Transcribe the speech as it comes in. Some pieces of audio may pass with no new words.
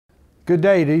Good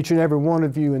day to each and every one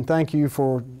of you, and thank you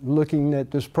for looking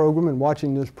at this program and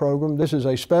watching this program. This is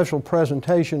a special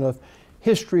presentation of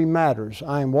History Matters.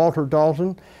 I am Walter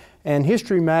Dalton, and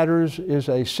History Matters is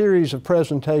a series of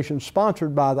presentations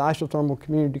sponsored by the Isothermal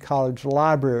Community College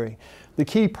Library. The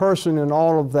key person in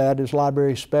all of that is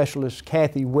library specialist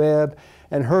Kathy Webb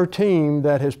and her team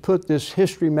that has put this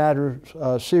History Matters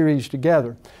series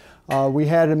together. We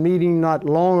had a meeting not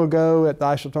long ago at the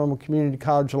Isothermal Community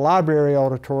College Library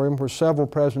Auditorium where several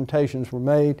presentations were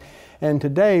made. And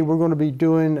today we're going to be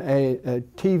doing a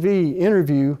TV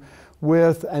interview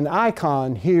with an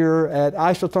icon here at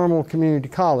Isothermal Community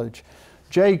College.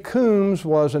 Jay Coomes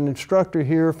was an instructor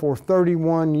here for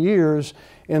 31 years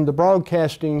in the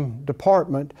broadcasting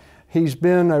department. He's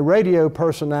been a radio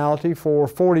personality for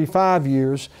 45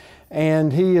 years.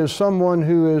 And he is someone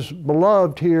who is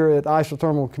beloved here at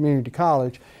Isothermal Community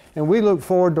College. And we look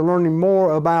forward to learning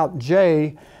more about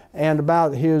Jay and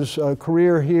about his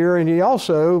career here. And he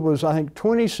also was, I think,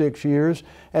 26 years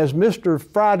as Mr.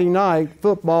 Friday Night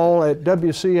Football at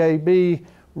WCAB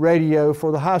Radio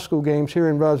for the high school games here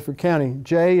in Rutherford County.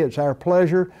 Jay, it's our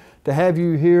pleasure to have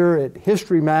you here at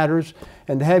History Matters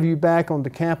and to have you back on the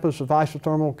campus of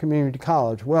Isothermal Community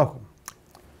College. Welcome.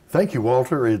 Thank you,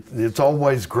 Walter. It's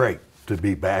always great to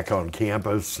be back on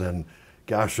campus, and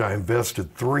gosh, I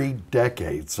invested 3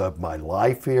 decades of my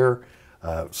life here,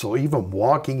 so even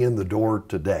walking in the door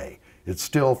today, it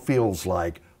still feels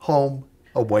like home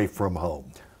away from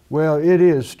home. Well, it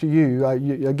is to you.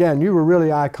 Again, you were really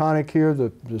iconic here.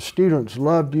 The students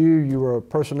loved you. You were a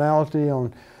personality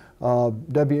on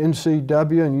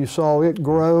WNCW, and you saw it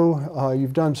grow.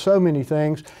 You've done so many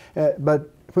things, but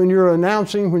when you're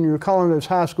announcing, when you're calling those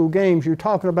high school games, you're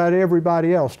talking about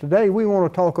everybody else. Today, we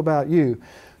want to talk about you.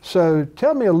 So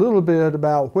tell me a little bit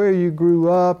about where you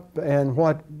grew up and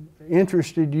what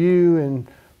interested you in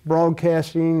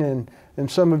broadcasting and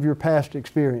some of your past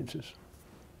experiences.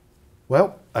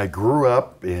 Well, I grew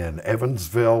up in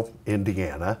Evansville,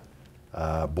 Indiana,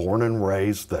 born and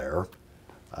raised there.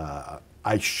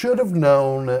 I should have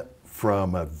known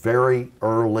from a very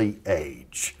early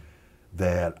age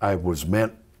that I was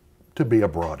meant to be a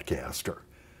broadcaster.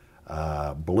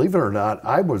 Believe it or not,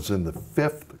 I was in the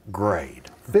 5th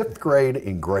grade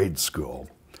in grade school.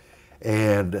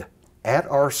 And at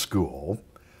our school,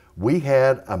 we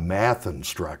had a math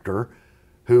instructor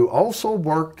who also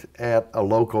worked at a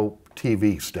local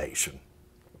TV station.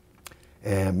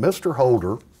 And Mr.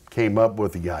 Holder came up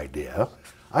with the idea,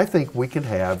 I think we can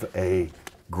have a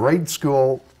grade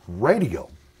school radio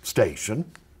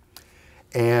station,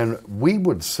 and we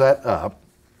would set up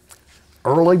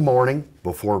early morning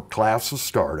before classes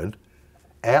started,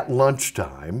 at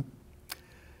lunchtime.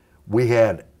 We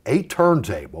had a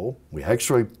turntable. We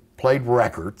actually played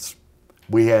records.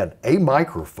 We had a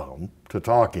microphone to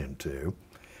talk into,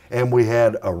 and we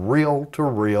had a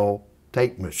reel-to-reel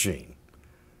tape machine.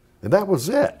 And that was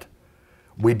it.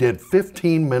 We did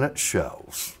 15-minute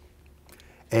shows,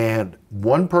 and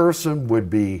one person would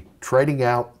be trading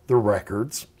out the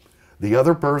records. The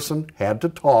other person had to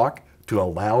talk to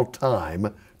allow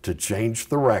time to change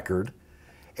the record,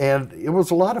 and it was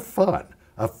a lot of fun,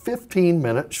 a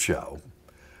 15-minute show.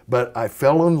 But I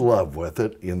fell in love with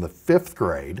it in the 5th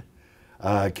grade,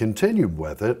 continued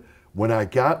with it when I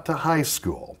got to high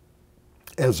school.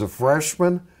 As a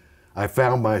freshman, I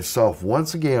found myself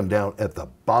once again down at the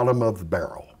bottom of the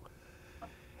barrel.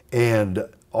 And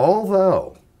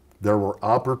although there were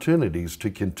opportunities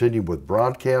to continue with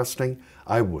broadcasting,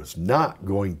 I was not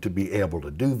going to be able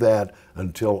to do that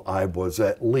until I was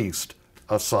at least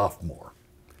a sophomore.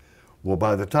 Well,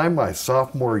 by the time my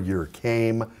sophomore year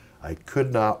came, I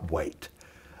could not wait.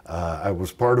 I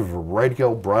was part of a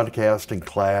radio broadcasting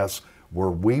class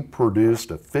where we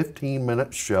produced a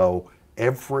 15-minute show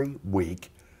every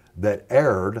week that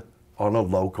aired on a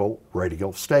local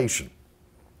radio station.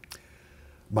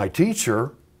 My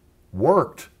teacher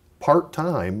worked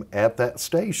part-time at that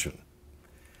station.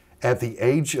 At the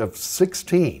age of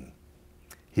 16,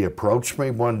 he approached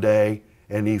me one day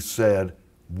and he said,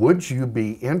 would you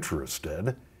be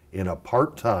interested in a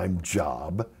part-time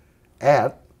job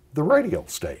at the radio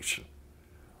station?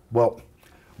 Well,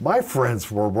 my friends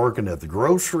were working at the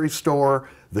grocery store,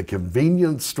 the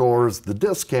convenience stores, the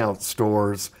discount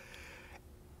stores,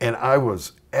 and I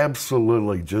was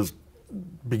absolutely just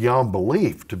beyond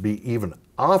belief to be even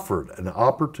offered an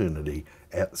opportunity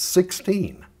at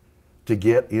 16 to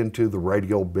get into the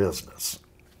radio business.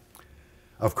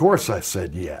 Of course I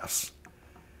said yes.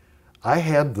 I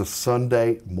had the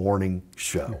Sunday morning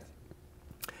show.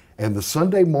 And the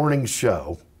Sunday morning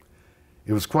show,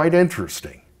 it was quite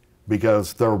interesting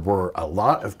because there were a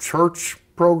lot of church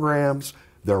programs,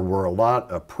 There were a lot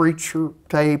of preacher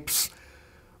tapes,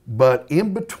 but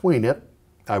in between it,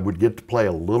 I would get to play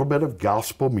a little bit of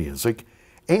gospel music,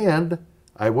 and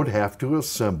I would have to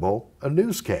assemble a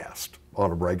newscast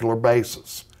on a regular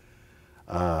basis.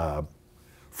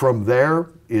 From there,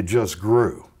 it just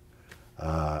grew.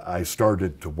 I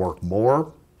started to work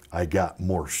more. I got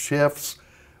more shifts,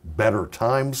 better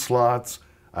time slots.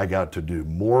 I got to do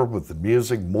more with the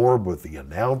music, more with the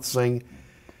announcing,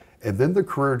 and then the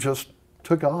career just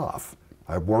took off.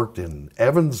 I worked in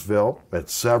Evansville at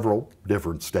several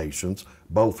different stations,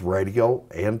 both radio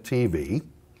and TV.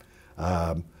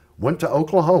 Went to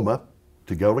Oklahoma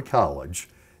to go to college,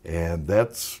 and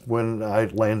that's when I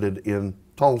landed in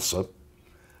Tulsa,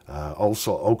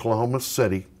 also Oklahoma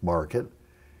City market,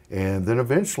 and then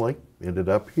eventually ended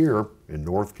up here in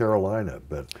North Carolina.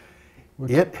 But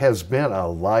it has been a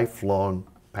lifelong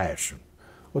passion.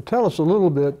 Well, tell us a little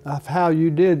bit of how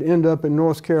you did end up in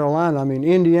North Carolina. I mean,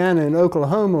 Indiana and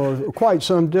Oklahoma are quite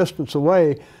some distance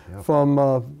away from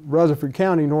Rutherford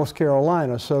County, North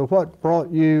Carolina. So what brought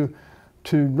you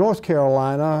to North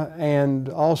Carolina and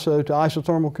also to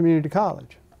Isothermal Community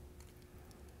College?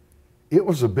 It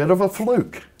was a bit of a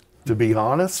fluke, to be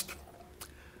honest.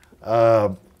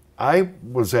 I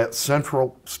was at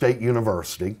Central State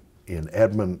University in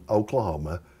Edmond,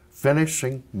 Oklahoma,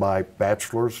 finishing my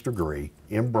bachelor's degree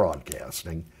in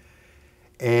broadcasting.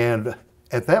 And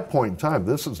at that point in time,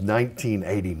 this is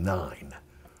 1989,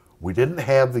 we didn't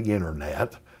have the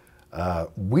internet.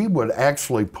 We would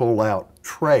actually pull out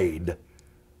trade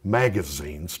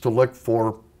magazines to look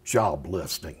for job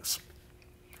listings.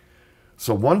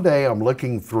 So one day I'm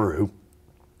looking through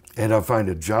and I find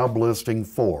a job listing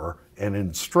for an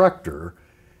instructor,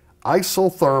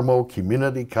 Isothermal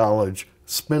Community College,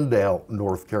 Spindale,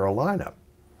 North Carolina.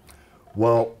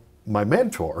 Well, my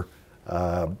mentor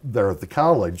there at the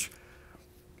college,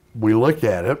 we looked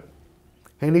at it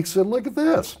and he said, look at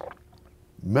this.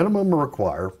 Minimum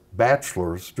require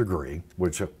bachelor's degree,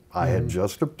 which I had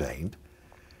just obtained.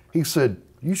 He said,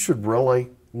 you should really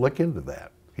look into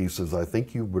that. He says, I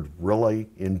think you would really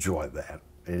enjoy that.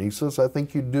 And he says, I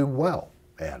think you'd do well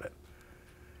at it.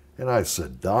 And I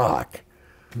said, Doc,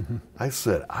 I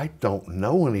said, I don't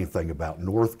know anything about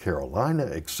North Carolina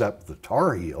except the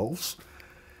Tar Heels.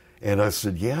 And I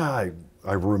said, yeah,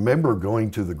 I remember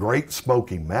going to the Great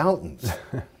Smoky Mountains.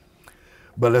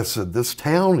 But I said, this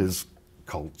town is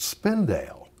called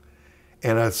Spindale.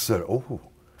 And I said, oh,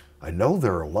 I know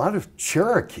there are a lot of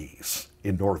Cherokees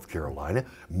in North Carolina.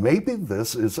 Maybe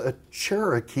this is a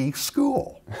Cherokee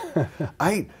school.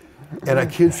 And I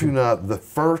kid you not, the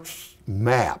first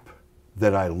map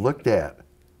that I looked at,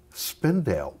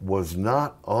 Spindale was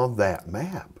not on that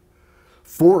map.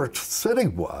 Forest City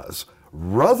was,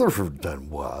 Rutherford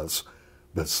was,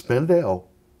 but Spindale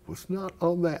was not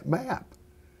on that map.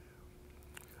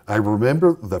 I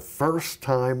remember the first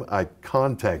time I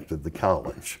contacted the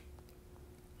college,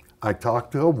 I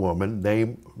talked to a woman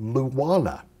named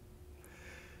Luana.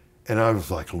 And I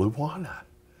was like, Luana,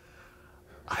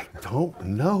 I don't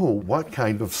know what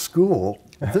kind of school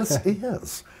this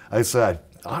is. I said,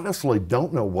 I honestly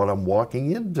don't know what I'm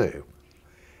walking into.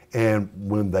 And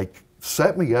when they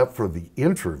set me up for the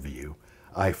interview,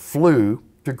 I flew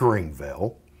to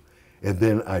Greenville, and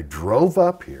then I drove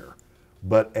up here.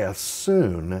 But as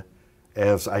soon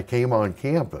as I came on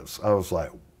campus, I was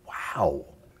like, wow,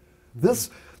 this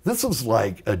is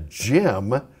like a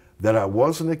gem that I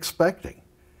wasn't expecting.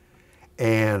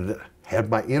 And had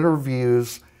my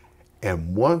interviews,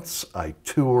 and once I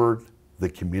toured the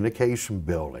communication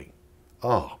building,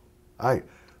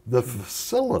 the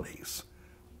facilities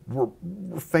were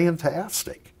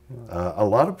fantastic. A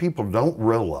lot of people don't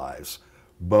realize,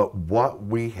 but what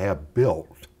we have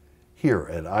built here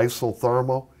at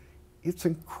Isothermal, it's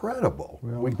incredible.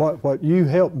 Well, what you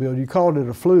helped build, you called it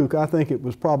a fluke. I think it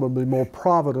was probably more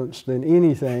providence than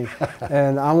anything.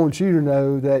 And I want you to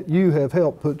know that you have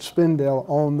helped put Spindale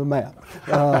on the map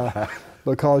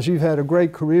because you've had a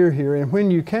great career here. And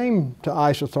when you came to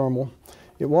Isothermal,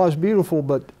 it was beautiful,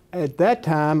 but at that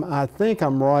time, I think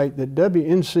I'm right, that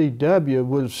WNCW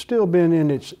was still been in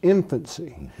its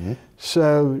infancy.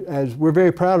 So as we're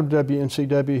very proud of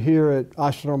WNCW here at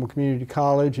Isothermal Community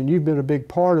College, and you've been a big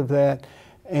part of that,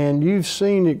 and you've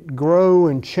seen it grow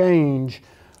and change.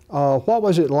 What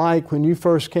was it like when you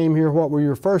first came here? What were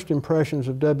your first impressions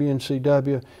of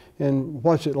WNCW, and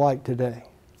what's it like today?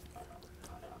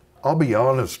 I'll be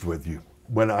honest with you.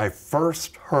 When I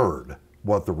first heard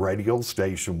what the radio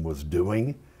station was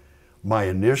doing, my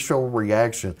initial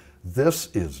reaction, this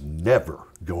is never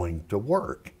going to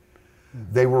work.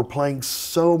 They were playing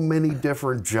so many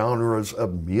different genres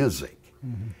of music.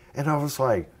 And I was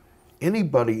like,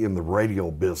 anybody in the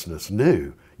radio business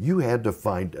knew, you had to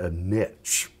find a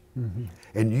niche.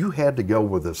 And you had to go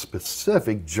with a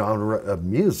specific genre of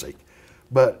music.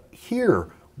 But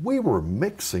here, we were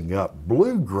mixing up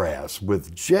bluegrass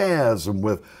with jazz and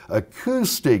with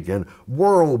acoustic and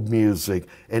world music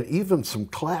and even some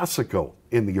classical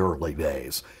in the early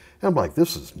days. And I'm like,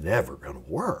 this is never going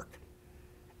to work.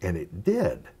 And it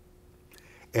did.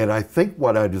 And I think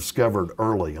what I discovered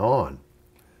early on,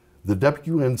 the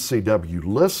WNCW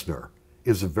listener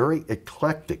is a very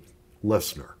eclectic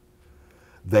listener.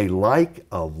 They like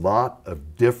a lot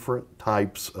of different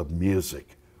types of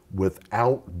music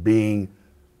without being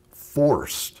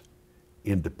forced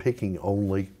into picking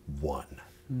only one.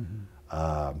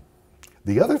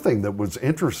 The other thing that was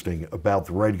interesting about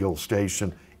the radio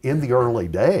station in the early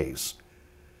days,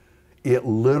 it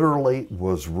literally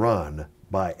was run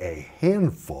by a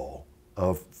handful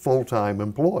of full-time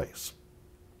employees.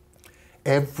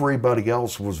 Everybody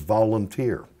else was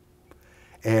volunteer.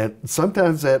 And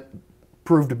sometimes that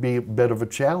proved to be a bit of a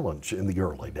challenge in the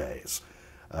early days.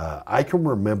 I can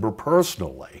remember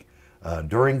personally,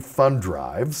 during fund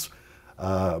drives,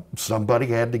 somebody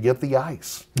had to get the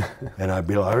ice. And I'd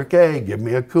be like, okay, give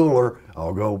me a cooler,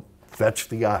 I'll go fetch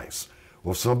the ice.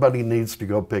 Well, somebody needs to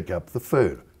go pick up the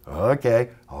food. Okay,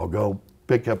 I'll go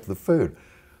pick up the food.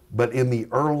 But in the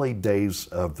early days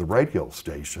of the radio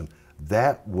station,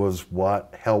 that was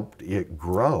what helped it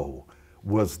grow,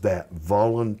 was that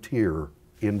volunteer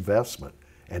investment.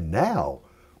 And now,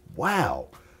 wow,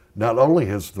 not only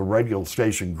has the radio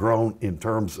station grown in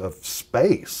terms of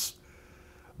space,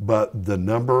 but the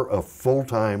number of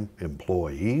full-time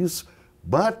employees,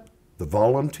 but the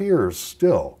volunteers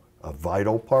still a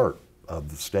vital part of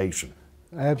the station.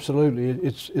 Absolutely.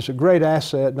 It's a great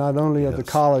asset, not only of the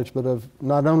college, but of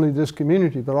not only this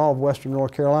community, but all of Western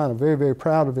North Carolina. Very, very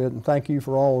proud of it, and thank you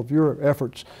for all of your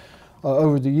efforts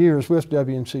over the years with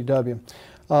WNCW.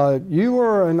 You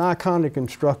were an iconic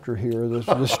instructor here.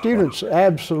 The students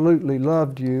absolutely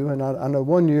loved you, and I know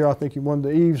one year I think you won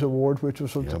the Eves Award, which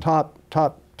was the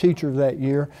top teacher that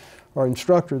year, or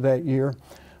instructor that year.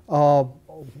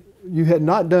 You had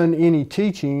not done any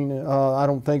teaching, I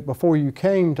don't think, before you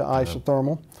came to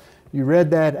Isothermal. You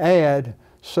read that ad,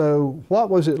 so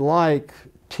what was it like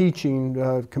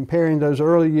teaching, comparing those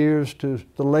early years to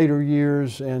the later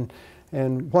years, and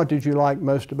what did you like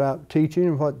most about teaching,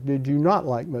 and what did you not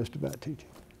like most about teaching?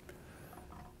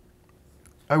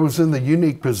 I was in the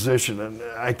unique position, and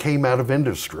I came out of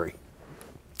industry.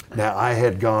 Now, I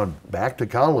had gone back to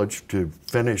college to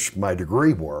finish my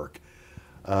degree work,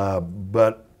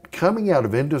 but coming out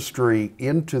of industry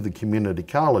into the community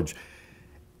college,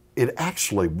 it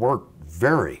actually worked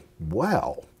very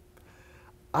well.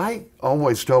 I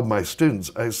always told my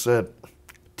students, I said,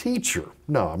 teacher,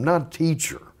 no, I'm not a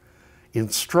teacher.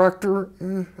 Instructor,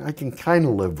 I can kind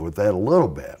of live with that a little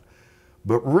bit.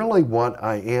 But really what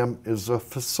I am is a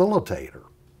facilitator.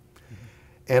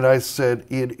 And I said,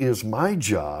 it is my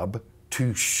job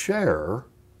to share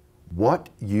what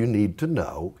you need to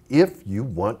know if you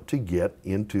want to get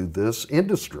into this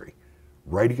industry.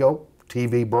 Radio,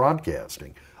 TV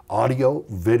broadcasting, audio,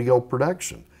 video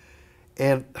production.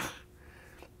 And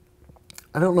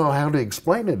I don't know how to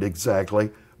explain it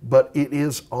exactly, but it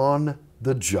is on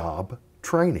the job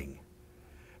training.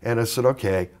 And I said,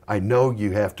 okay, I know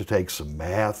you have to take some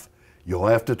math, you'll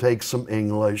have to take some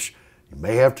English, you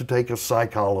may have to take a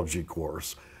psychology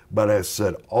course, but I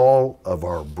said all of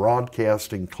our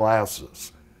broadcasting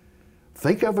classes,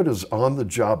 think of it as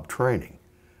on-the-job training,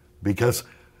 because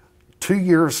 2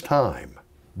 years' time,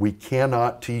 we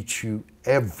cannot teach you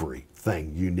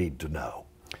everything you need to know.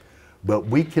 But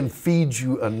we can feed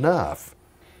you enough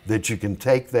that you can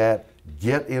take that,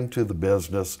 get into the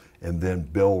business, and then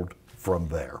build from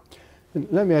there. And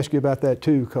let me ask you about that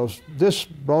too, because this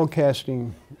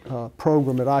broadcasting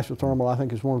program at Isothermal, I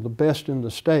think, is one of the best in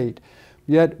the state.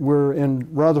 Yet we're in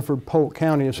Rutherford, Polk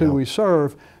County is who we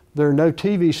serve. There are no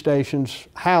TV stations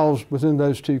housed within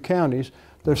those two counties.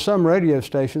 There's some radio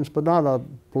stations, but not a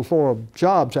plethora of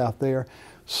jobs out there.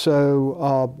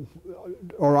 So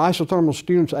are Isothermal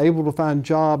students able to find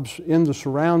jobs in the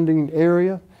surrounding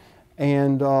area?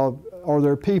 And are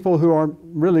there people who aren't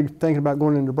really thinking about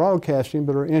going into broadcasting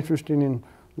but are interested in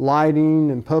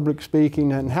lighting and public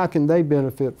speaking, and how can they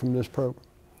benefit from this program?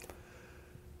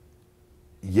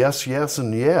 Yes, yes,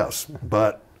 and yes.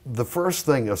 But the first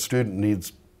thing a student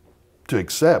needs to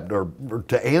accept or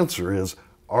to answer is,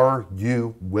 are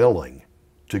you willing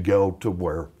to go to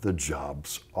where the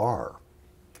jobs are?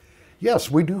 Yes,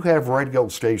 we do have radio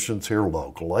stations here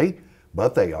locally,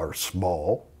 but they are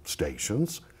small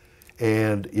stations.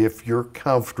 And if you're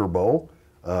comfortable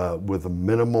with a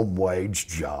minimum wage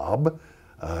job.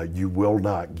 You will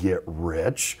not get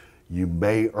rich. You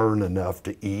may earn enough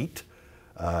to eat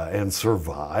and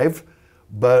survive,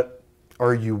 but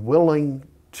are you willing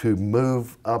to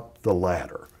move up the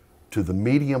ladder to the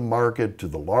medium market, to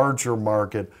the larger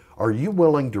market? Are you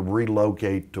willing to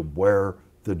relocate to where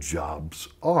the jobs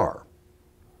are?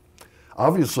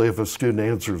 Obviously, if a student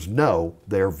answers no,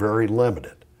 they're very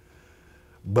limited.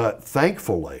 But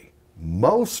thankfully,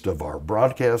 most of our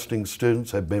broadcasting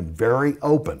students have been very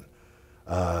open.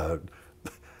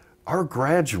 Our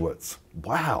graduates,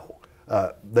 wow,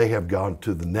 they have gone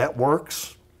to the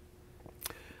networks.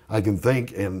 I can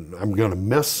think, and I'm going to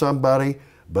miss somebody,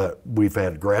 but we've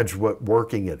had a graduate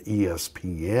working at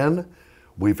ESPN.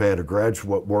 We've had a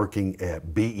graduate working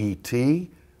at BET,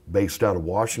 based out of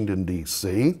Washington,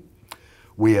 D.C.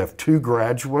 We have 2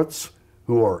 graduates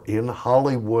who are in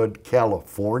Hollywood,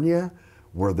 California,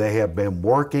 where they have been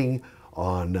working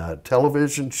on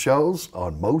television shows,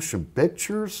 on motion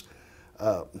pictures.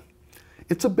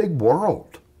 It's a big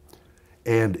world.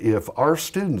 And if our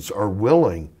students are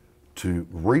willing to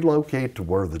relocate to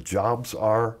where the jobs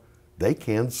are, they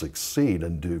can succeed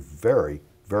and do very,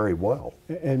 very well.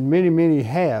 And many, many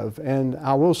have. And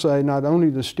I will say not only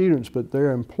the students, but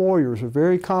their employers are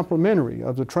very complimentary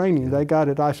of the training they got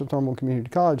at Isothermal Community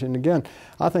College. And again,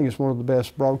 I think it's one of the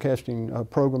best broadcasting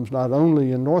programs, not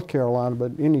only in North Carolina,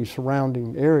 but any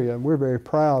surrounding area. And we're very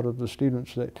proud of the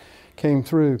students that came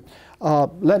through.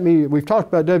 We've talked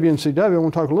about WNCW. I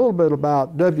want to talk a little bit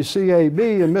about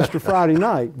WCAB and Mr. Friday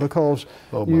Night, because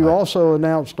you also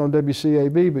announced on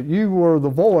WCAB, but you were the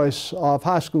voice of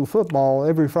high school football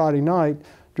every Friday night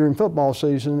during football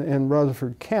season in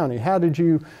Rutherford County. How did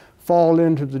you fall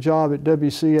into the job at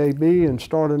WCAB and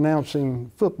start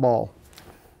announcing football?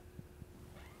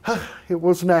 It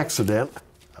was an accident.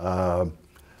 A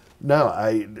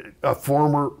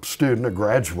former student, a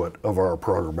graduate of our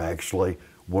program actually,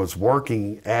 was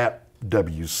working at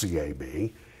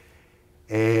WCAB,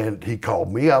 and he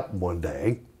called me up one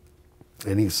day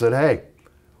and he said, "Hey,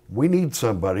 we need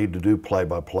somebody to do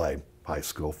play-by-play high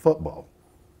school football."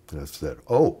 And I said,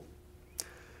 "Oh,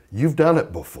 you've done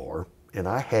it before." And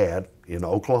I had in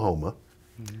Oklahoma.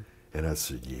 And I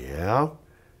said, "Yeah."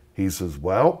 He says,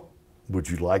 "Well, would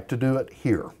you like to do it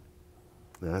here?"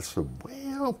 And I said,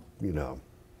 "Well,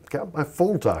 got my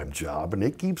full-time job and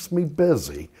it keeps me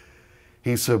busy."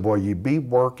 He said, "Well, you'd be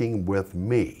working with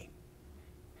me."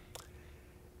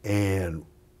 And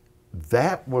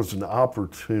that was an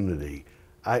opportunity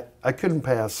I couldn't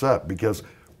pass up, because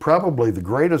probably the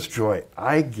greatest joy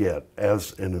I get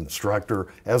as an instructor,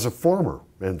 as a former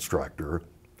instructor,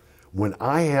 when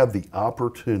I have the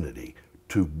opportunity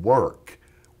to work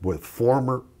with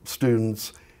former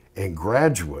students and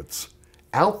graduates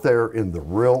out there in the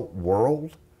real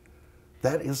world.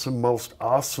 That is the most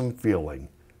awesome feeling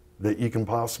that you can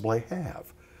possibly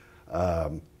have.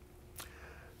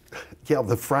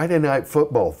 The Friday night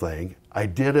football thing, I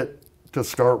did it to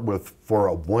start with for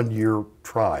a 1-year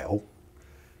trial.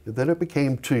 And then it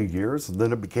became 2 years, and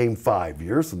then it became 5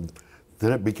 years, and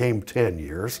then it became 10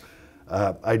 years.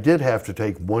 I did have to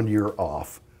take 1 year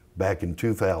off back in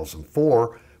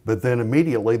 2004, but then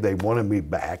immediately they wanted me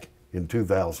back in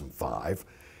 2005.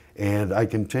 And I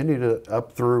continued it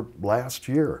up through last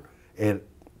year. And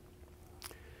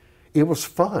it was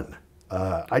fun.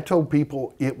 I told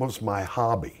people it was my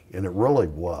hobby, and it really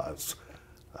was.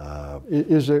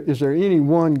 Is there any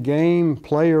one game,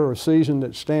 player, or season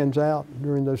that stands out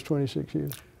during those 26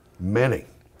 years? Many.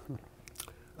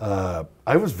 I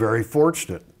was very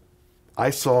fortunate. I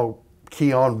saw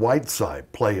Keon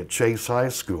Whiteside play at Chase High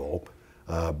School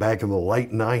back in the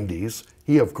late 90s.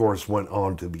 He, of course, went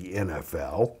on to the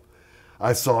NFL.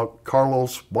 I saw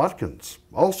Carlos Watkins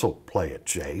also play at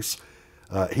Chase.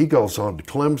 He goes on to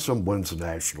Clemson, wins the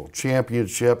national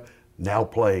championship, now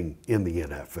playing in the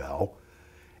NFL.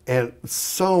 And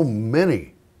so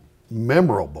many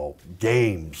memorable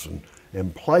games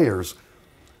and players.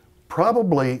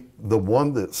 Probably the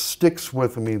one that sticks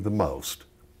with me the most,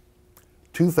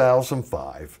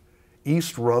 2005,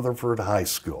 East Rutherford High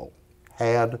School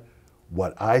had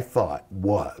what I thought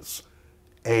was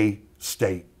a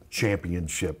state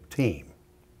championship team.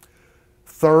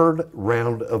 Third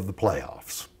round of the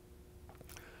playoffs.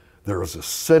 There is a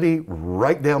city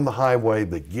right down the highway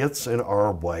that gets in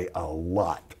our way a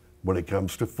lot when it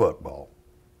comes to football,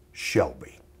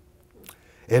 Shelby.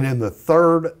 And in the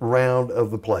third round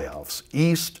of the playoffs,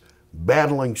 East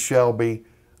battling Shelby,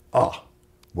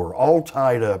 we're all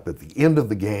tied up at the end of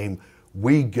the game.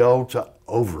 We go to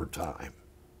overtime.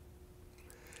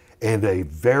 And a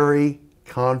very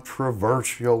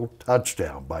controversial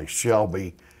touchdown by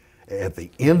Shelby, at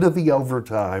the end of the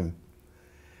overtime.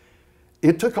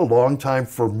 It took a long time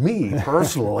for me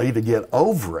personally to get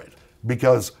over it,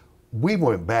 because we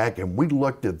went back and we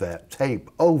looked at that tape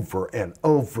over and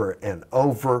over and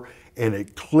over, and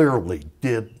it clearly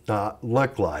did not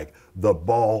look like the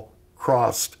ball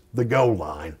crossed the goal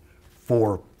line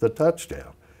for the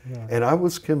touchdown. Yeah. And I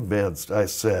was convinced. I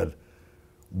said,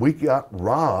 we got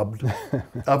robbed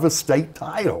of a state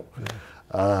title.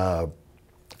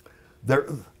 There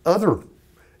other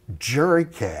Jerry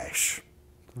Cash.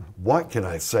 What can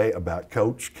I say about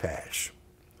Coach Cash?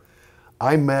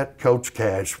 I met Coach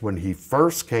Cash when he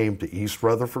first came to East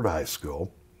Rutherford High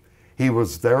School. He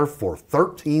was there for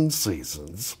 13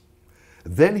 seasons.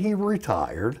 Then he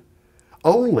retired,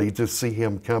 only to see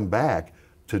him come back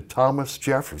to Thomas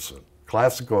Jefferson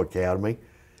Classical Academy,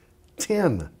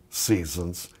 10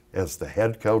 seasons as the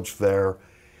head coach there.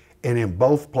 And in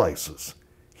both places,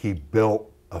 he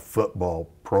built a football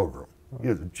program. He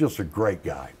was just a great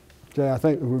guy. Jay, I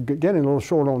think we're getting a little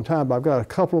short on time, but I've got a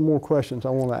couple of more questions I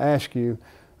want to ask you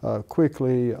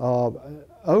quickly.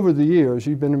 Over the years,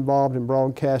 you've been involved in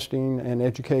broadcasting and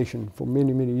education for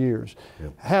many, many years.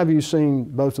 Yep. Have you seen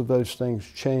both of those things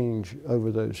change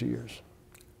over those years?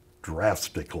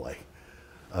 Drastically.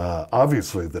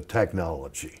 Obviously, the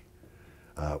technology.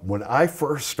 When I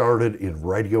first started in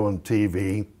radio and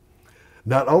TV,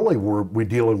 not only were we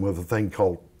dealing with a thing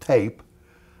called tape,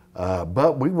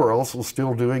 but we were also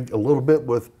still doing a little bit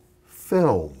with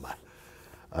film.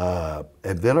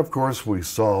 And then, of course, we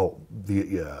saw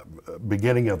the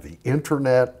beginning of the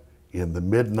internet in the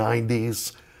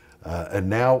mid-90s, and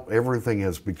now everything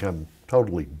has become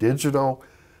totally digital.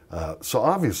 So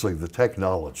obviously the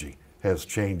technology has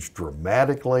changed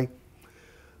dramatically.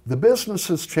 The business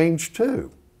has changed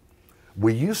too.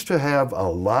 We used to have a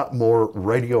lot more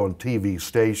radio and TV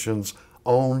stations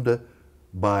owned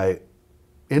by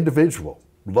individual,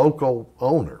 local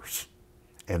owners.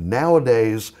 And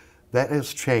nowadays, that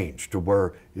has changed to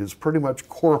where it's pretty much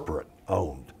corporate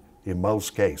owned in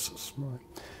most cases. Right.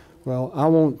 Well, I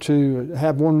want to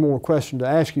have one more question to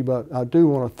ask you, but I do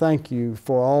want to thank you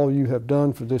for all you have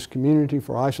done for this community,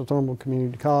 for Isothermal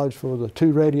Community College, for the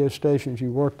 2 radio stations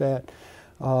you worked at.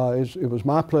 It was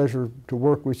my pleasure to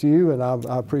work with you, and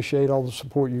I appreciate all the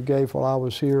support you gave while I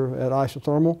was here at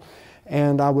Isothermal.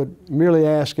 And I would merely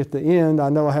ask at the end, I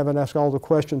know I haven't asked all the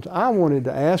questions I wanted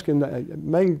to ask, and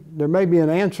there may be an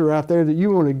answer out there that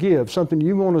you want to give, something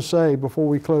you want to say before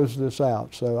we close this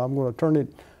out. So I'm going to turn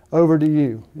it over to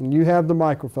you. And you have the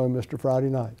microphone, Mr. Friday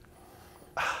Night.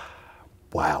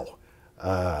 Wow.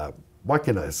 What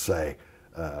can I say?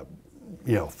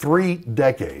 3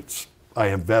 decades I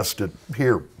invested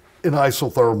here in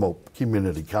Isothermal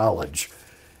Community College,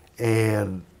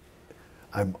 and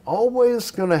I'm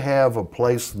always going to have a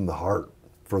place in the heart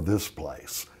for this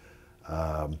place.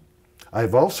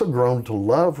 I've also grown to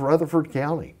love Rutherford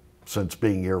County since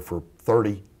being here for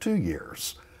 32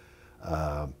 years.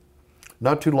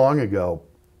 Not too long ago,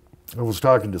 I was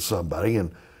talking to somebody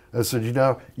and I said,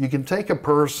 you can take a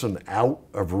person out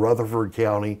of Rutherford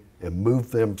County and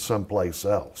move them someplace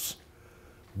else,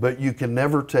 but you can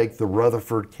never take the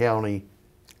Rutherford County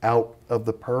out of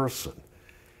the person.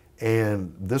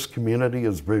 And this community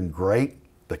has been great.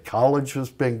 The college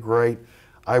has been great.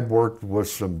 I've worked with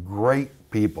some great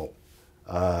people.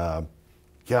 My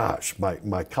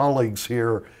colleagues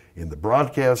here in the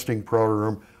broadcasting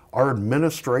program, our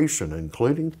administration,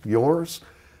 including yours,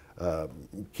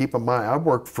 keep in mind, I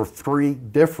worked for 3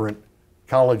 different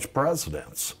college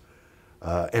presidents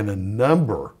and a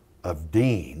number of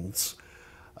deans.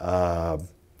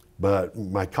 But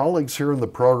my colleagues here in the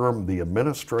program, the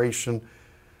administration,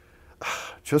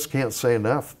 just can't say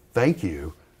enough. Thank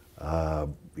you.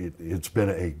 It's been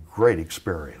a great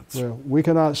experience. Well, we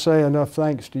cannot say enough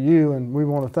thanks to you, and we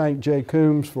want to thank Jay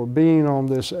Coomes for being on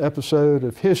this episode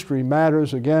of History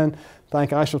Matters. Again, thank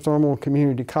Isothermal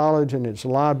Community College and its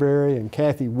library, and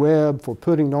Kathy Webb for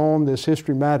putting on this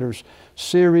History Matters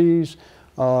series.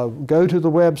 Go to the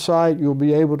website. You'll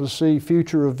be able to see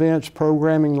future events,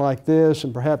 programming like this,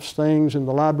 and perhaps things in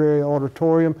the library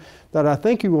auditorium that I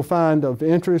think you will find of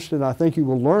interest, and I think you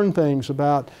will learn things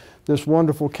about this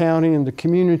wonderful county and the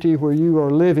community where you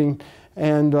are living,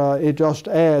 and it just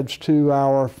adds to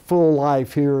our full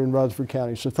life here in Rutherford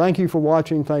County. So thank you for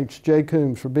watching. Thanks, Jay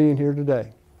Coomes, for being here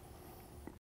today.